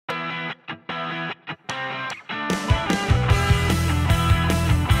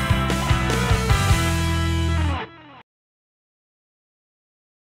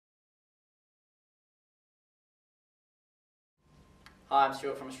Hi, I'm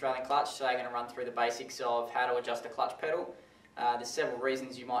Stuart from Australian Clutch. Today I'm going to run through the basics of how to adjust a clutch pedal. There's several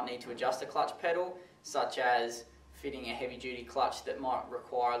reasons you might need to adjust a clutch pedal, such as fitting a heavy duty clutch that might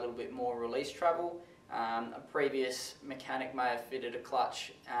require a little bit more release travel. A previous mechanic may have fitted a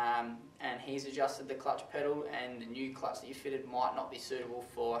clutch and he's adjusted the clutch pedal, and the new clutch that you fitted might not be suitable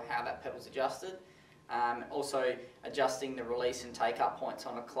for how that pedal's adjusted. Also, adjusting the release and take up points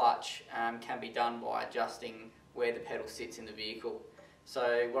on a clutch can be done by adjusting where the pedal sits in the vehicle.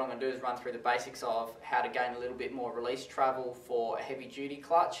 So what I'm going to do is run through the basics of how to gain a little bit more release travel for a heavy duty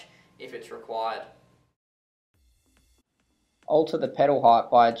clutch if it's required. Alter the pedal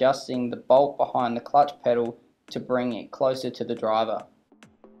height by adjusting the bolt behind the clutch pedal to bring it closer to the driver.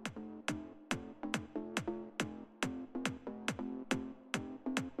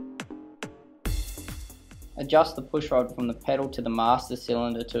 Adjust the pushrod from the pedal to the master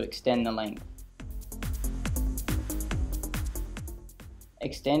cylinder to extend the length.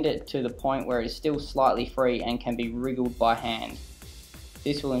 Extend it to the point where it is still slightly free and can be wriggled by hand.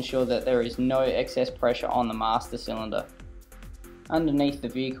 This will ensure that there is no excess pressure on the master cylinder. Underneath the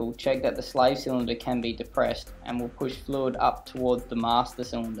vehicle, check that the slave cylinder can be depressed and will push fluid up towards the master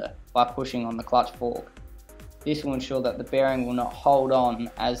cylinder by pushing on the clutch fork. This will ensure that the bearing will not hold on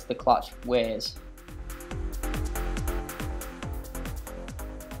as the clutch wears.